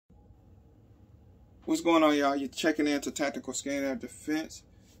What's going on, y'all? You're checking in to Tactical Scanner Defense.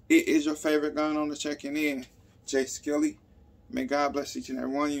 It is your favorite gun on the checking in, Jay Skilly. May God bless each and every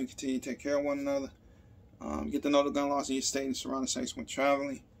one of you and continue to take care of one another. Get to know the gun laws in your state and surrounding states when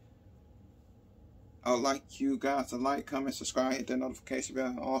traveling. I would like you guys to like, comment, subscribe, hit that notification bell,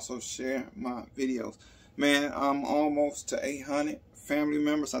 and also share my videos. Man, I'm almost to 800 family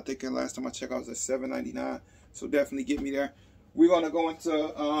members. I think the last time I checked I was at 799. So definitely get me there. We're going to go into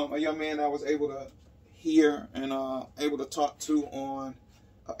a young man I was able to hear and able to talk to on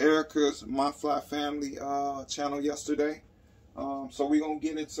Erica's My Fly Family channel yesterday. So we're going to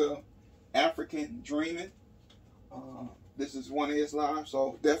get into African Dreaming. This is one of his lives,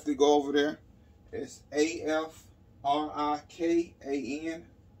 so definitely go over there. It's AFRIKANDR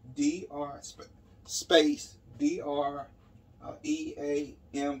space DREAMIN.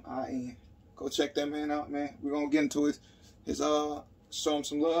 Go check that man out, man. We're going to get into his show him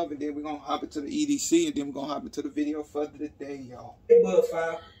some love, and then we're going to hop into the EDC, and then we're going to hop into the video for the day, y'all. Bug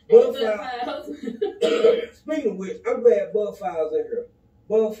Files. Speaking of which, I'm glad Bug Files in here.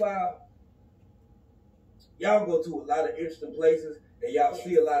 Bug File, y'all go to a lot of interesting places, and y'all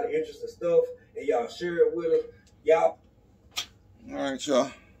see a lot of interesting stuff, and y'all share it with us. Y'all. All right,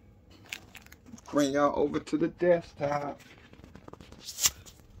 y'all. Bring y'all over to the desktop.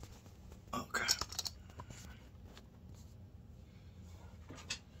 Okay.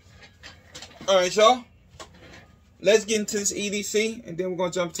 All right, y'all. Let's get into this EDC, and then we're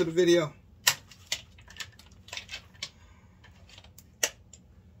going to jump to the video.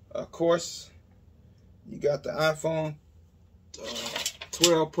 Of course, you got the iPhone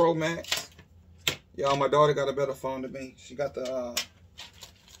 12 Pro Max. Y'all, my daughter got a better phone than me. She got the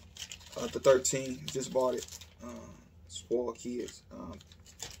 13. Just bought it. Spoiled kids.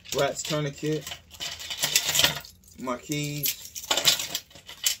 Rats Tourniquet. My keys.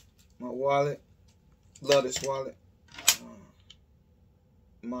 My wallet. Love this wallet.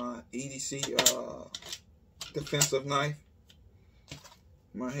 My EDC defensive knife.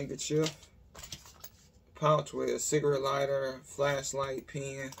 My handkerchief. Pouch with a cigarette lighter, flashlight,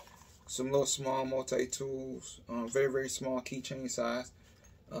 pen, some little small multi-tools, very, very small keychain size.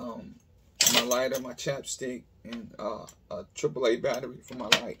 My lighter, my chapstick, and a AAA battery for my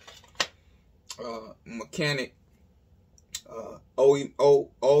light. Mechanic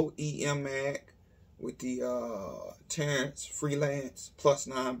OEM mag with the Terrence Freelance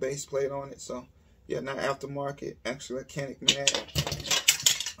 +9 base plate on it. So yeah, not aftermarket, actually mechanic mag.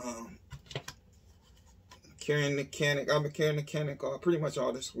 Carrying the Canic. I've been carrying the Canic pretty much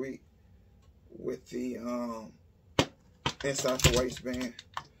all this week with the inside the waistband.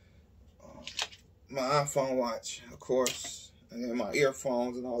 My iPhone watch, of course, and then my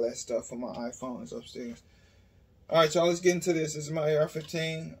earphones and all that stuff for my iPhone is upstairs. All right, y'all, let's get into this. This is my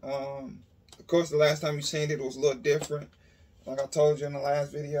AR-15. Of course, the last time you seen it was a little different. Like I told you in the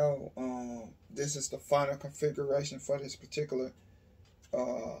last video, this is the final configuration for this particular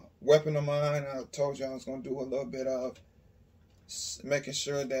weapon of mine. I told you I was going to do a little bit of making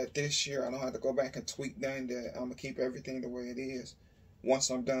sure that this year I don't have to go back and tweak down, that I'm going to keep everything the way it is.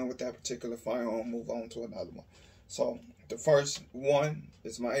 Once I'm done with that particular firearm, move on to another one. So the first one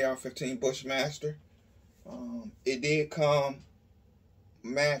is my AR-15 Bushmaster. It did come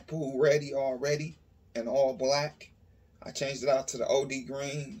Magpool ready already in all black. I changed it out to the OD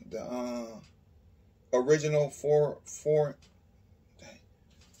green, the original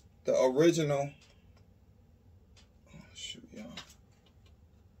the original, oh shoot, y'all,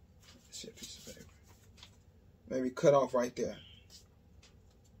 shit, piece of paper, maybe cut off right there.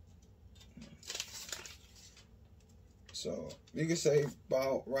 So you can say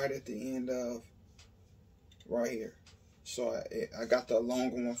about right at the end of right here. So I got the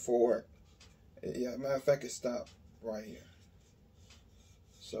longer one for it. Yeah, matter of fact, it stopped right here.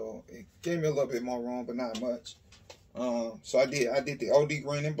 So it gave me a little bit more room, but not much. So I did the OD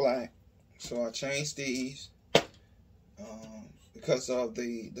green and black. So I changed these because of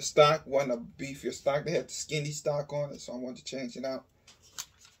the stock wasn't a beefier stock. They had the skinny stock on it, so I wanted to change it out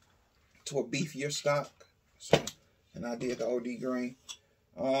to a beefier stock. So, and I did the OD green.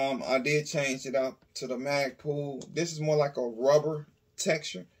 I did change it out to the Magpool. This is more like a rubber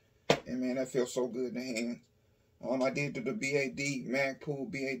texture, and man, that feels so good in the hands. I did do the BAD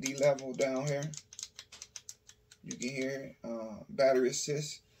Magpool BAD level down here. You can hear it. Battery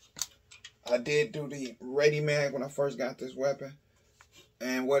assist. I did do the ready mag when I first got this weapon.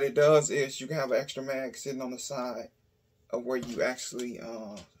 And what it does is you can have an extra mag sitting on the side of where you actually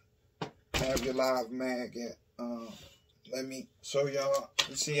have your live mag at. Let me show y'all.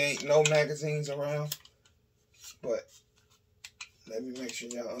 You see, ain't no magazines around. But let me make sure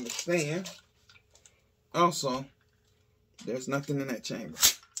y'all understand. Also, there's nothing in that chamber.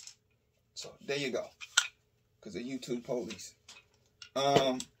 So there you go. Because of YouTube police.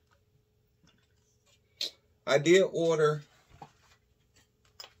 I did order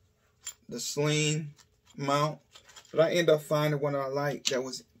the sling mount, but I ended up finding one I like that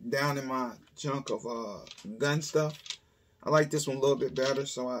was down in my junk of gun stuff. I like this one a little bit better,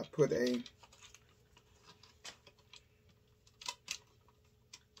 so I put a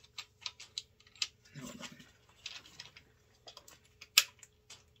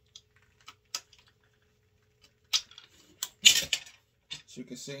as you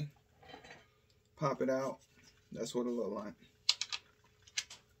can see, pop it out. That's what it look like.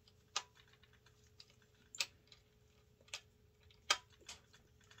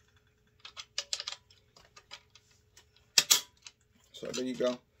 So there you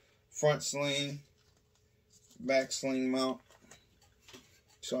go. Front sling, back sling mount.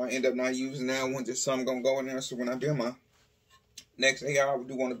 So I end up not using that one. Just some gonna go in there. So when I build my next AR, I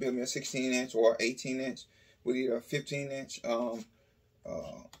do want to build me a 16-inch or 18-inch with either a 15-inch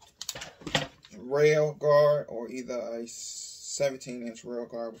rail guard or either a 17-inch rail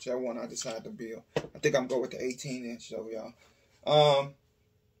guard, whichever one I decide to build. I think I'm going with the 18-inch though, y'all.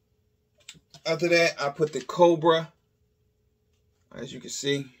 After that, I put the Cobra. As you can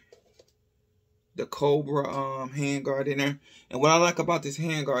see, the Cobra handguard in there. And what I like about this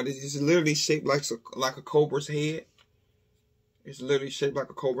handguard is it's literally shaped like a Cobra's head. It's literally shaped like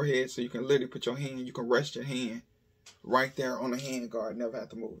a Cobra head, so you can literally put your hand, you can rest your hand right there on the handguard, never have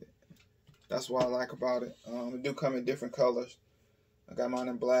to move it. That's what I like about it. It do come in different colors. I got mine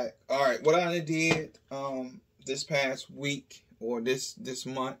in black. All right, what I did this past week or this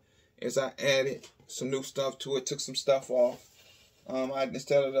month is I added some new stuff to it, took some stuff off.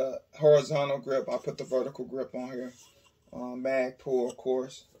 Instead of the horizontal grip, I put the vertical grip on here. Mag pull, of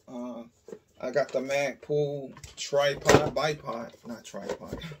course. I got the mag pull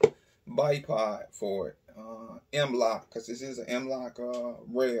bipod for it. M-lock, because this is an M-lock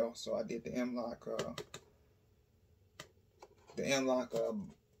rail, so I did the M-lock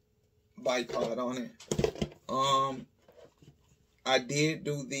bipod on it. I did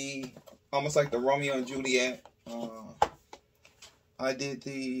do the almost like the Romeo and Juliet. I did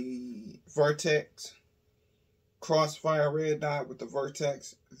the Vertex Crossfire red dot with the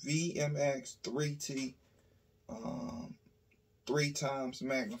Vertex VMX 3T 3x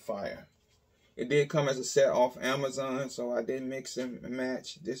magnifier. It did come as a set off Amazon, so I did mix and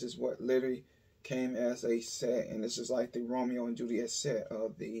match. This is what literally came as a set, and this is like the Romeo and Juliet set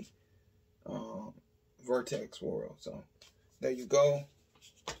of the Vertex world. So there you go.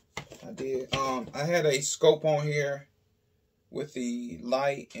 I did. I had a scope on here with the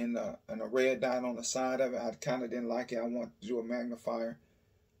light and a red dot on the side of it. I kind of didn't like it. I wanted to do a magnifier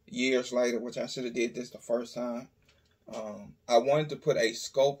years later, which I should have did this the first time. I wanted to put a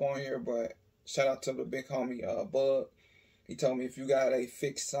scope on here, but shout out to the big homie Bug. He told me if you got a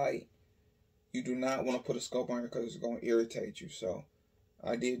fixed sight, you do not want to put a scope on here because it's going to irritate you. So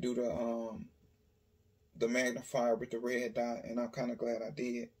I did do the magnifier with the red dot, and I'm kind of glad I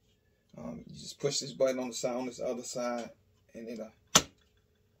did. You just push this button on the side, on this other side, and it'll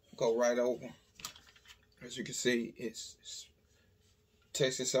go right over. As you can see, it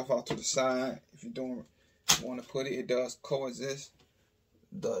takes itself out to the side. If you want to put it, it does coexist.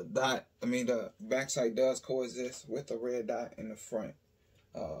 The backside does coexist with the red dot in the front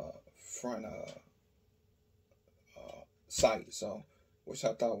sight. So, which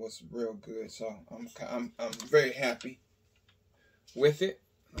I thought was real good. So I'm very happy with it.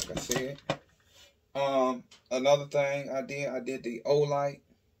 Like I said. Another thing I did the Olight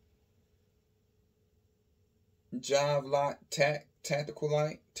Jive Lot Tactical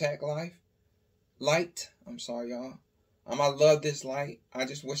Light. I'm sorry, y'all. I love this light. I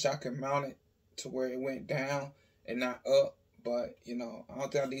just wish I could mount it to where it went down and not up. But, you know, all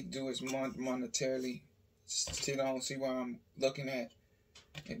I need to do is monetarily sit on, see what I'm looking at,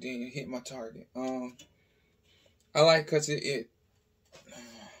 and then hit my target. I like because it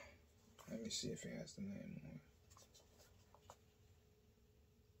let me see if it has the name on it.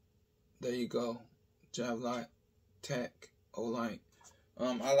 There you go. Javelot Tac Olight.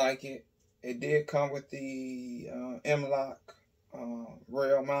 I like it. It did come with the M-lock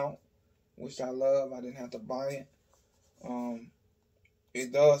rail mount, which I love. I didn't have to buy it.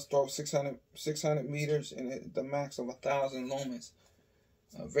 It does throw 600 meters and the max of 1,000 lumens.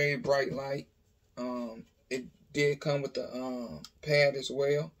 A very bright light. It did come with the pad as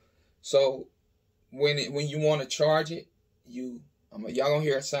well. So when you want to charge it, y'all gonna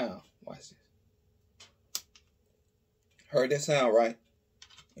hear a sound. Watch this. Heard that sound, right?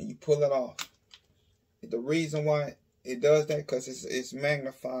 And you pull it off. the reason why it does that, because it's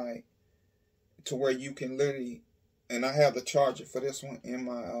magnified to where you can literally, and I have the charger for this one in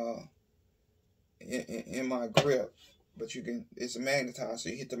my in my grip, but you can, it's magnetized, so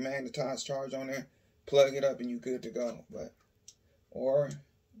you hit the magnetized charge on there, plug it up, and you're good to go. But or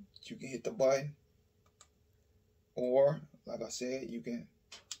you can hit the button, or like I said, you can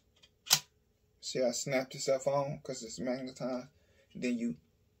see I snapped itself on because it's magnetized. Then you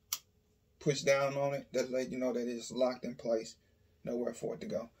push down on it, that let you know that it's locked in place, nowhere for it to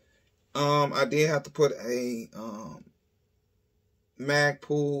go. I did have to put a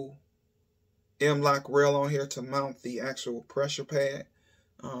Magpul M-lock rail on here to mount the actual pressure pad.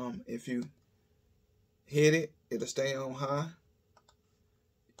 If you hit it, it'll stay on high.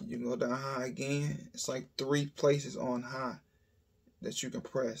 You can go down high again. It's like 3 places on high that you can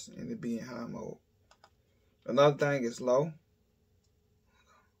press and it be in high mode. Another thing is low.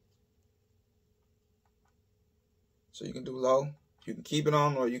 So you can do low. You can keep it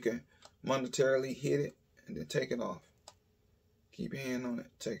on, or you can monetarily hit it and then take it off. Keep your hand on it,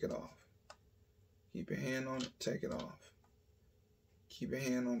 take it off. Keep your hand on it, take it off. Keep your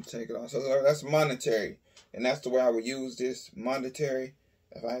hand on it, take it off. So that's monetary. And that's the way I would use this, monetary,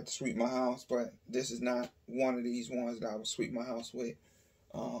 if I had to sweep my house. But this is not one of these ones that I would sweep my house with.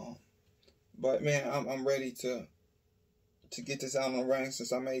 But man, I'm ready to get this out on the ring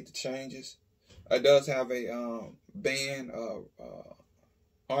since I made the changes. It does have a band,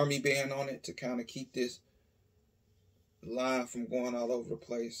 army band on it to kind of keep this line from going all over the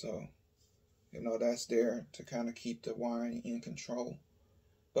place. So, you know, that's there to kind of keep the wiring in control.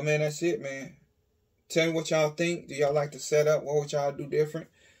 But man, that's it, man. Tell me what y'all think. Do y'all like the setup? What would y'all do different?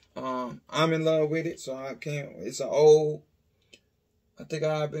 I'm in love with it, so I can't. It's an old, I think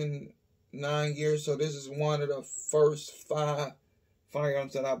I've been 9 years, so this is one of the first 5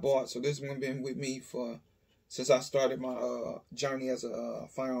 firearms that I bought. So this one been with me since I started my journey as a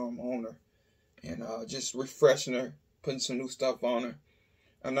firearm owner, and just refreshing her, putting some new stuff on her.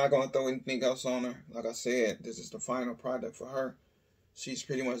 I'm not gonna throw anything else on her. Like I said, this is the final product for her. She's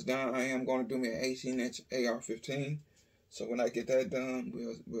pretty much done. I am gonna do me an 18-inch AR-15. So when I get that done,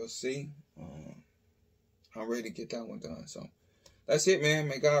 we'll see. I'm ready to get that one done. So that's it, man.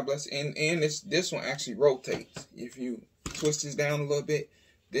 May God bless. And this one actually rotates. If you twist this down a little bit,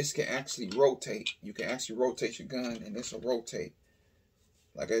 this can actually rotate. You can actually rotate your gun, and this will rotate.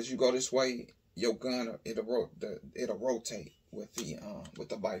 Like as you go this way, your gun it'll rotate with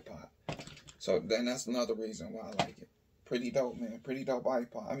the bipod. So then that's another reason why I like it. Pretty dope, man. Pretty dope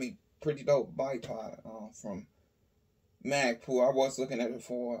bipod. I mean, pretty dope bipod from Magpul. I was looking at it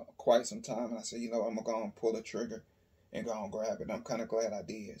for quite some time, and I said, you know, I'm gonna go and pull the trigger and go and grab it. And I'm kind of glad I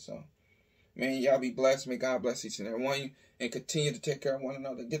did. So, man, y'all be blessed. May God bless each and every one of you, and continue to take care of one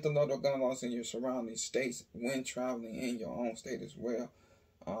another. Get to know the gun laws in your surrounding states when traveling in your own state as well.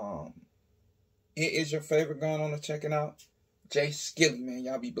 It is your favorite gun owner checking out. Jay Skilly, man.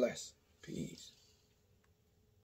 Y'all be blessed. Peace.